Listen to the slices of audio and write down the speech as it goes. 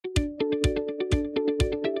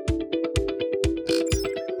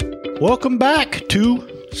Welcome back to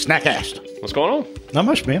Snackcast. What's going on? Not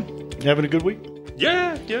much, man. You having a good week?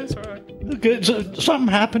 Yeah, it's all right. Good. So, something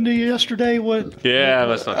happened to you yesterday? What? Yeah,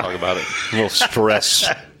 let's not talk about it. A little stress.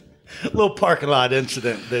 A little parking lot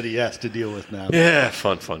incident that he has to deal with now. Yeah,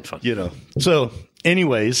 fun. You know. So,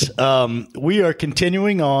 anyways, we are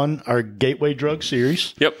continuing on our Gateway Drug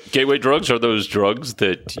series. Yep. Gateway drugs are those drugs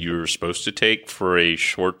that you're supposed to take for a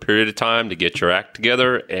short period of time to get your act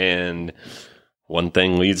together, and one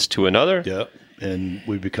thing leads to another. Yep. And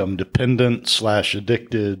we become dependent /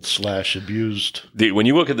 addicted / abused. When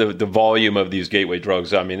you look at the volume of these gateway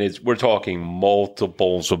drugs, I mean, we're talking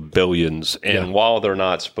multiples of billions. And while they're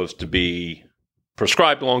not supposed to be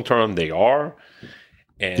prescribed long-term, they are.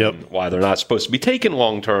 And while they're not supposed to be taken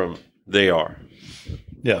long-term, they are.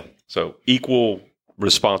 Yeah. So equal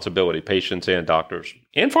responsibility, patients and doctors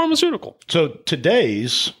and pharmaceutical. So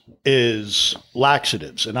today's is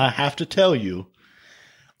laxatives. And I have to tell you,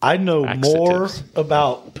 I know more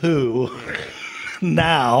about poo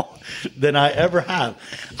now than I ever have.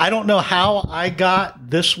 I don't know how I got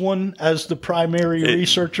this one as the primary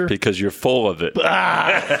researcher. Because you're full of it.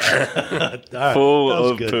 Full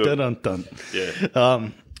of poo. Dun-dun-dun. Yeah.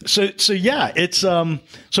 So yeah, it's so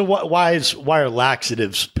why are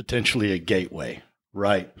laxatives potentially a gateway,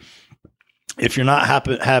 right? If you're not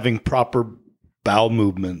having proper bowel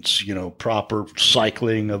movements, proper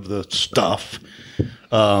cycling of the stuff,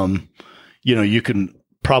 you can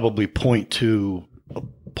probably point to a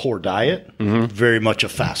poor diet, very much a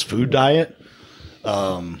fast food diet.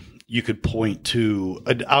 You could point to,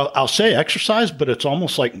 I'll say exercise, but it's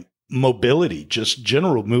almost like mobility, just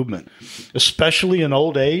general movement, especially in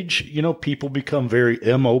old age. People become very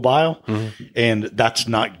immobile, and that's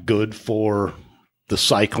not good for the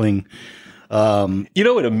cycling.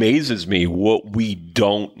 It amazes me what we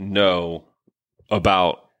don't know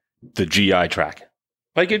about the GI tract.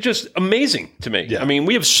 Like, it's just amazing to me. Yeah. I mean,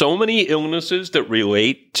 we have so many illnesses that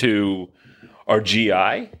relate to our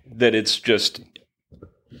GI that it's just,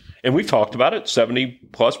 and we've talked about it,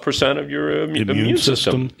 70+% of your immune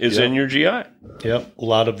system is in your GI. Yep. A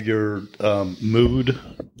lot of your mood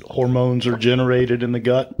hormones are generated in the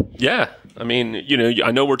gut. Yeah. I mean,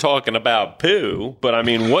 I know we're talking about poo, but I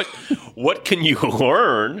mean, what can you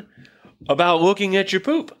learn about looking at your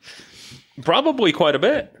poop? Probably quite a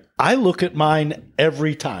bit. I look at mine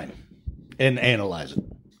every time and analyze it.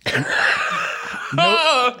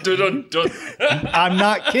 I'm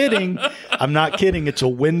not kidding. It's a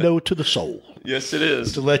window to the soul. Yes, it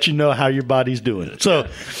is. To let you know how your body's doing. So, all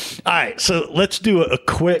right. So let's do a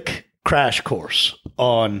quick crash course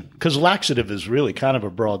on, because laxative is really kind of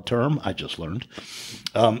a broad term. I just learned.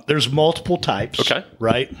 There's multiple types. Okay.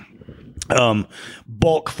 Right.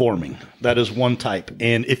 Bulk forming. That is one type.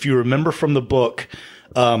 And if you remember from the book,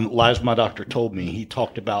 Lies My Doctor Told Me, he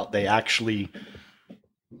talked about they actually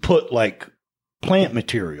put like plant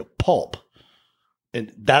material, pulp,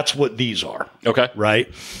 and that's what these are. Okay.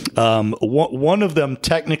 Right? One of them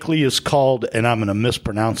technically is called, and I'm going to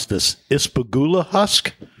mispronounce this, Ispagula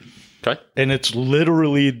husk. Okay. And it's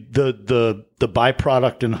literally the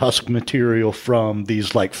byproduct and husk material from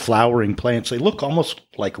these like flowering plants. They look almost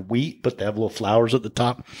like wheat, but they have little flowers at the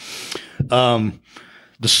top.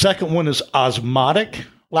 The second one is osmotic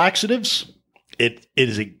laxatives. It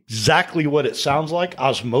is exactly what it sounds like,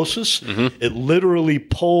 osmosis. It literally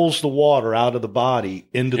pulls the water out of the body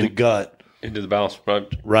into the gut. Into the bowel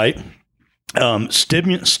sponge. Right.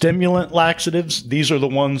 Stimulant laxatives. These are the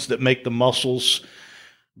ones that make the muscles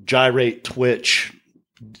gyrate, twitch,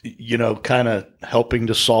 kind of helping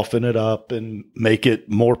to soften it up and make it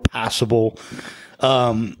more passable.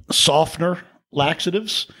 Softener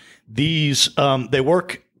laxatives. These, they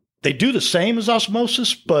do the same as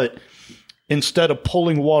osmosis, but instead of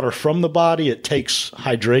pulling water from the body, it takes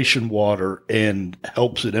hydration water and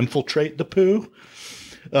helps it infiltrate the poo.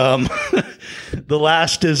 The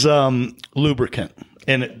last is lubricant.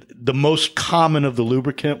 And the most common of the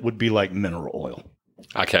lubricant would be like mineral oil.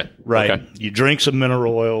 Okay. Right. Okay. You drink some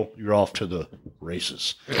mineral oil, you're off to the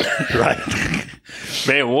races. Right.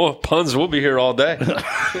 Man, puns will be here all day.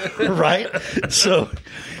 Right. So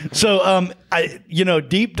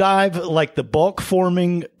deep dive, like the bulk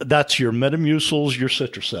forming, that's your Metamucils, your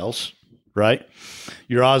Citracels, right?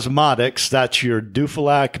 Your osmotics, that's your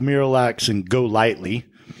Dufalac, Miralax, and Go Lightly.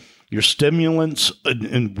 Your stimulants,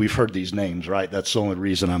 and we've heard these names, right? That's the only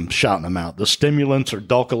reason I'm shouting them out. The stimulants are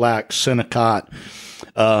Dulcolac, Senokot.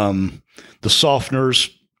 The softeners,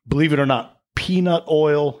 believe it or not, peanut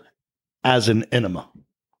oil as an enema.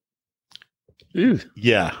 Ew.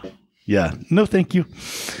 Yeah. No, thank you.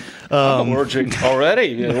 I'm allergic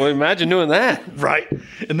already. Well, imagine doing that. Right.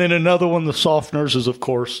 And then another one, the softeners, is, of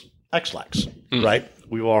course, X-Lax, right?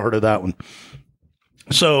 We've all heard of that one.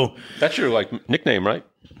 So that's your nickname, right?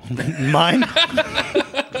 Mine.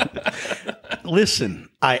 Listen,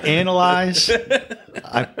 I analyze,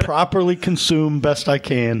 I properly consume best I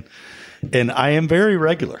can, and I am very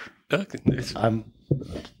regular. I'm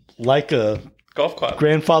like a golf clock,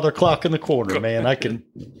 grandfather clock in the corner, man. I can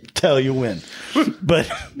tell you when. But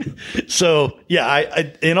so, yeah,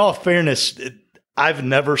 I in all fairness, I've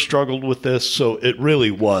never struggled with this, so it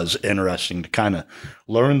really was interesting to kind of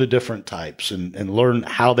learn the different types and learn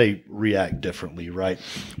how they react differently, right?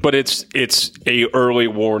 But it's a early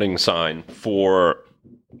warning sign for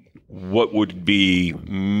what would be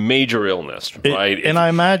major illness, right? And I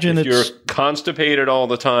imagine if you're constipated all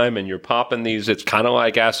the time and you're popping these, it's kind of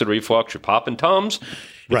like acid reflux. You're popping Tums.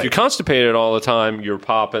 If you're constipated all the time, you're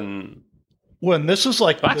popping. Well, and this is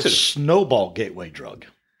like the snowball gateway drug,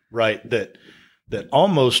 right? That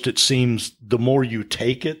almost, it seems, the more you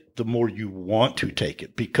take it, the more you want to take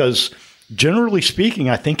it. Because generally speaking,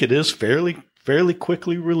 I think it is fairly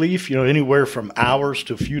quickly relief, anywhere from hours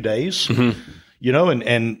to a few days. Mm-hmm.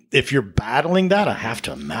 And if you're battling that, I have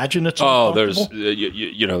to imagine it's there's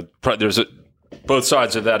there's both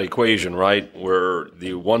sides of that equation, right? Where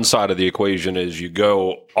the one side of the equation is you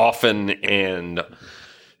go often and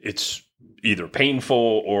it's either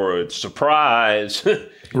painful or it's surprise,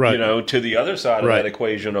 right? To the other side of that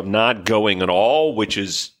equation of not going at all, which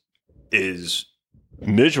is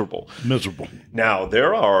miserable. Now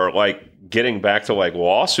there are getting back to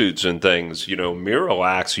lawsuits and things,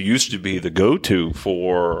 Miralax used to be the go-to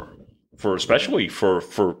for especially for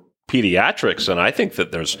pediatrics. And I think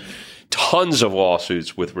that there's tons of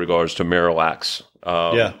lawsuits with regards to Miralax.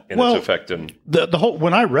 And its effect in the whole,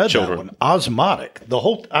 when I read children. That one, osmotic,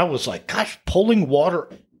 I was like, gosh, pulling water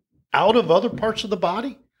out of other parts of the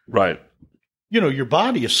body. Right. Your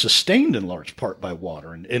body is sustained in large part by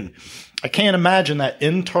water. And I can't imagine that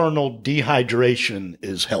internal dehydration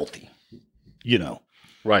is healthy,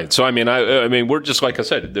 Right. So, I mean, we're just, like I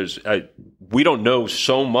said, we don't know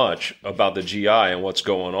so much about the GI and what's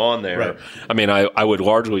going on there. Right. I mean, I would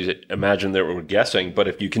largely imagine that we're guessing, but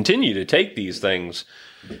if you continue to take these things,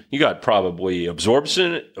 you got probably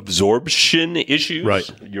absorption issues. Right.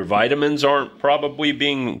 Your vitamins aren't probably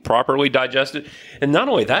being properly digested. And not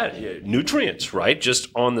only that, nutrients, right? Just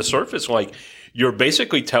on the surface, you're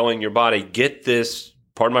basically telling your body, get this,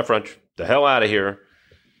 pardon my French, the hell out of here.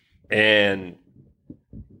 And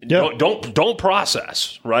don't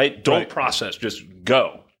process, right? Don't process, just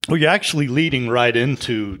go. Well, you're actually leading right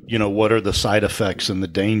into, what are the side effects and the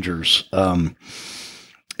dangers.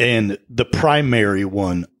 And the primary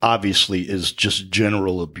one, obviously, is just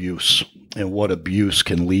general abuse and what abuse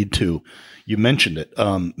can lead to. You mentioned it.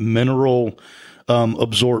 Mineral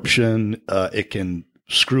absorption, it can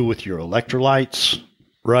screw with your electrolytes,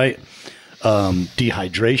 right?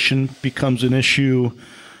 Dehydration becomes an issue.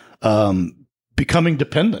 Becoming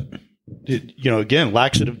dependent. Again,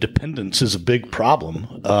 laxative dependence is a big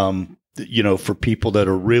problem, for people that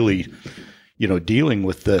are really, dealing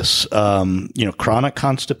with this. Chronic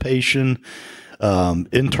constipation,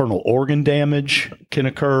 internal organ damage can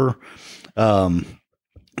occur.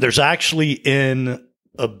 There's actually in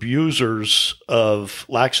abusers of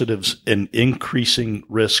laxatives an increasing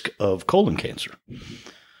risk of colon cancer.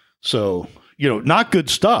 So, not good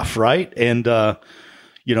stuff, right? And,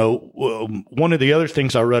 one of the other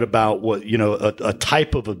things I read about what, a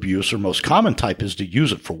type of abuse or most common type is to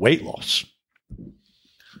use it for weight loss,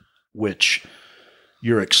 which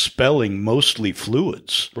you're expelling mostly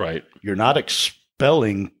fluids. Right. You're not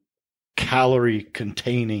expelling calorie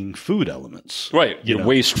containing food elements. Right. You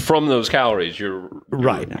waste from those calories. You're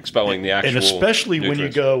expelling the actual. And especially nutrients. When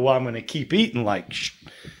you go, well, I'm going to keep eating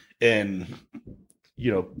and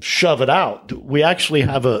shove it out. We actually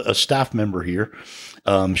have a staff member here.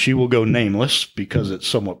 She will go nameless because it's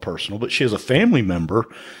somewhat personal, but she has a family member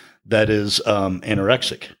that is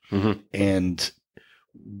anorexic. Mm-hmm. And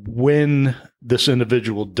when this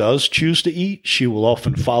individual does choose to eat, she will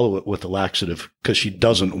often follow it with a laxative because she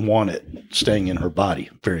doesn't want it staying in her body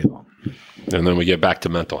very long. And then we get back to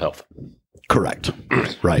mental health. Correct.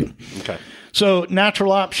 Right. Okay. So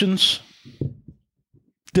natural options,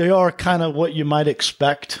 they are kind of what you might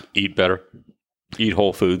expect. Eat better. Eat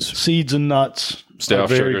whole foods. Seeds and nuts. Stay off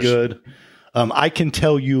very sugars. Good. I can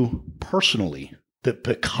tell you personally that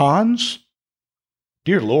pecans,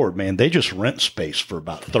 dear Lord, man, they just rent space for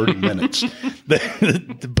about 30 minutes.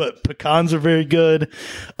 But pecans are very good.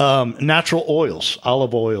 Natural oils,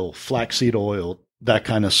 olive oil, flaxseed oil, that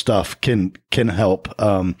kind of stuff can help.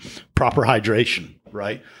 Proper hydration,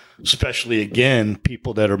 right? Especially, again,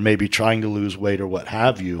 people that are maybe trying to lose weight or what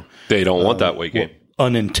have you. They don't want that weight gain.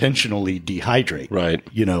 unintentionally dehydrate. Right.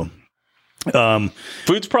 You know,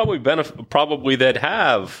 foods probably that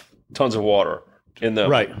have tons of water in them.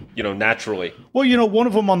 Right. You know, naturally. Well, one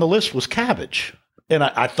of them on the list was cabbage. And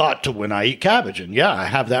I thought to when I eat cabbage, and I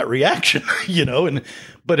have that reaction,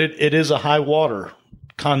 but it is a high water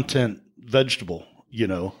content vegetable,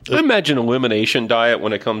 I imagine elimination diet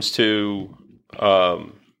when it comes to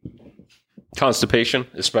constipation,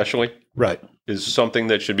 especially. Right. Is something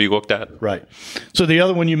that should be looked at. Right. So the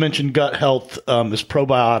other one you mentioned, gut health, is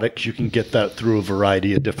probiotics. You can get that through a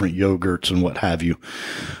variety of different yogurts and what have you.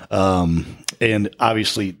 And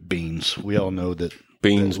obviously beans. We all know that.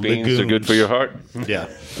 Beans are good for your heart. Yeah.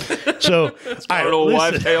 So, I don't know why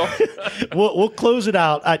tale. We'll close it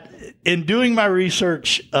out. In doing my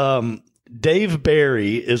research, Dave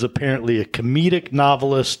Barry is apparently a comedic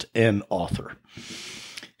novelist and author.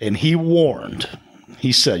 And he warned,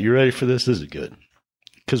 he said, you ready for this? This is good.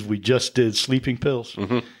 Because we just did sleeping pills.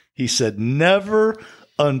 Mm-hmm. He said, never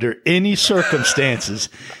under any circumstances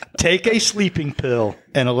take a sleeping pill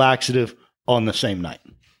and a laxative on the same night.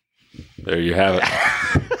 There you have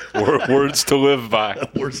it. Words to live by.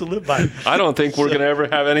 Words to live by. I don't think we're going to ever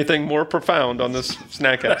have anything more profound on this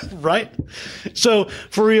Snackcast. Right. So,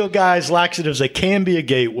 for real, guys, laxatives, they can be a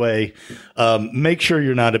gateway. Make sure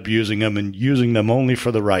you're not abusing them and using them only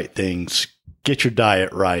for the right things. Get your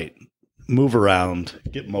diet right. Move around.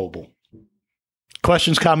 Get mobile.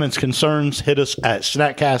 Questions, comments, concerns, hit us at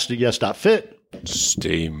snackcast@yes.fit.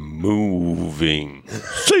 Stay moving.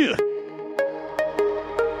 See ya.